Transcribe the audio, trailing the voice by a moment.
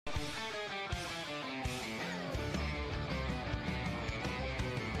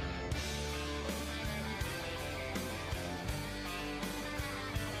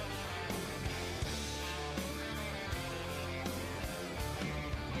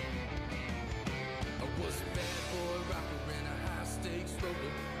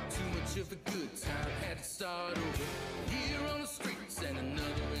Of a good time, had to start over. Here on the streets and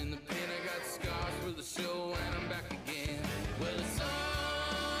another in the pen. I got scars for the show and I'm back again. Well, it's alright.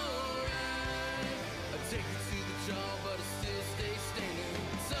 I take it to the jaw, but I still stay standing.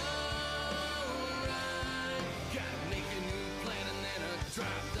 It's alright. Gotta make a new plan and then I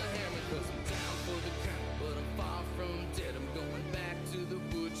drop the hammer. Cause I'm down for the count, but I'm far from dead. I'm going back to the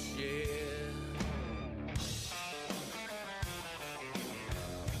woodshed.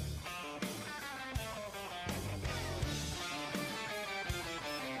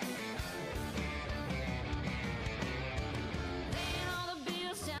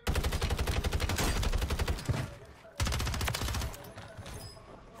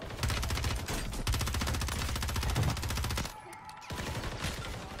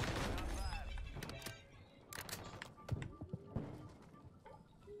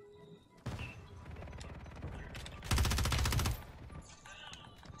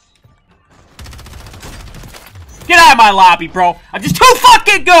 Get out of my lobby, bro. I'm just too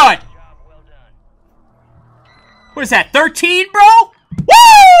fucking good. What is that, 13, bro?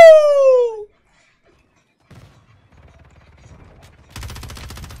 Woo!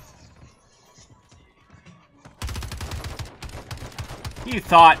 You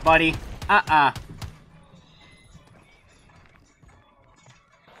thought, buddy.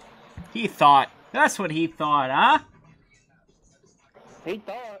 He thought. That's what he thought, huh? He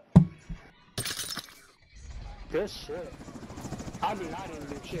thought. Good shit. I didn't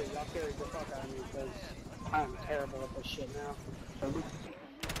do shit. Y'all carried the fuck out of me because I'm terrible at this shit now.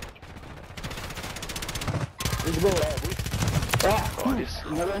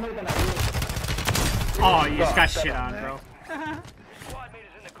 Oh, you just got shit on, bro. Squad mate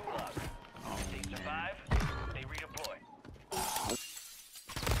is in the gulag. They survive, they redeploy.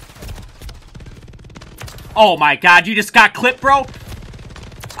 Oh my god, you just got clipped, bro.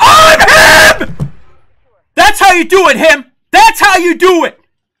 I'm him! That's how you do it, him! That's how you do it!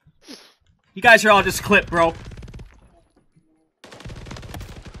 You guys are all just clipped, bro.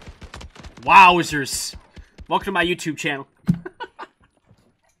 Wowzers. Welcome to my YouTube channel.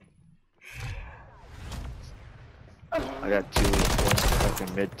 I got two. One's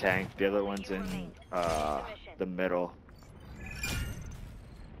fucking mid-tank. The other one's in the middle.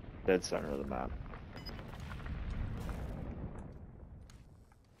 Dead center of the map.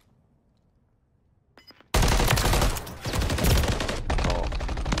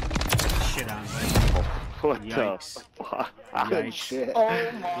 Shit on, buddy. What Yikes. the fuck? Yikes. Shit. Oh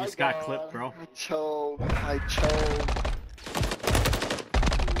my You just got clipped, bro.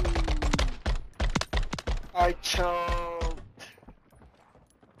 I choked.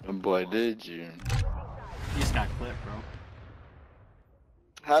 And boy, did you. You just got clipped, bro.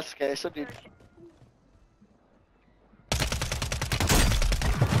 That's okay, so dude.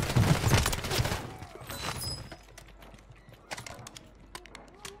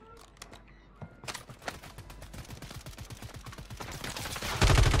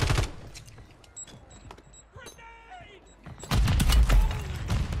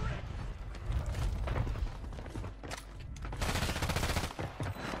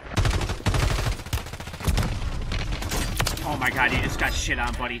 Oh my god, you just got shit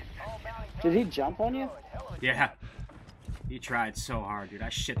on, buddy. Did he jump on you? Yeah. He tried so hard, dude. I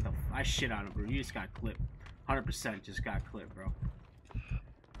shit on him, bro. You just got clipped. 100% just got clipped, bro.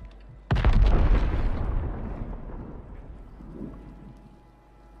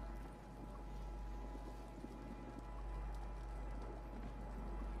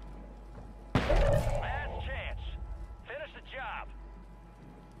 Last chance. Finish the job.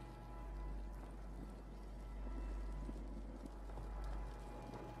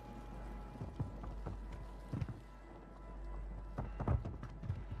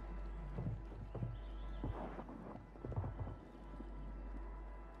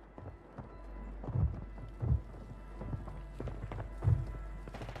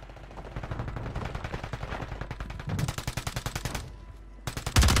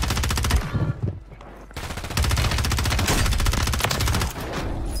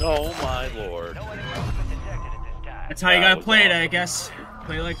 Oh my lord. That's how you gotta play it, I guess.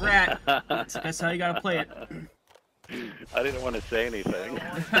 Play like rat. That's how you gotta play it. I didn't want to say anything.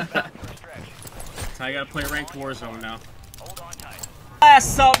 That's how you gotta play ranked Warzone now.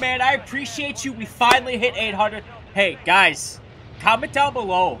 Last up, man. I appreciate you. We finally hit 800. Hey, guys. Comment down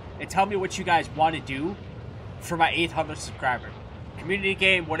below and tell me what you guys want to do for my 800th subscriber. Community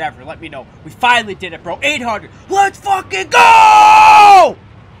game, whatever. Let me know. We finally did it, bro. 800. Let's fucking go!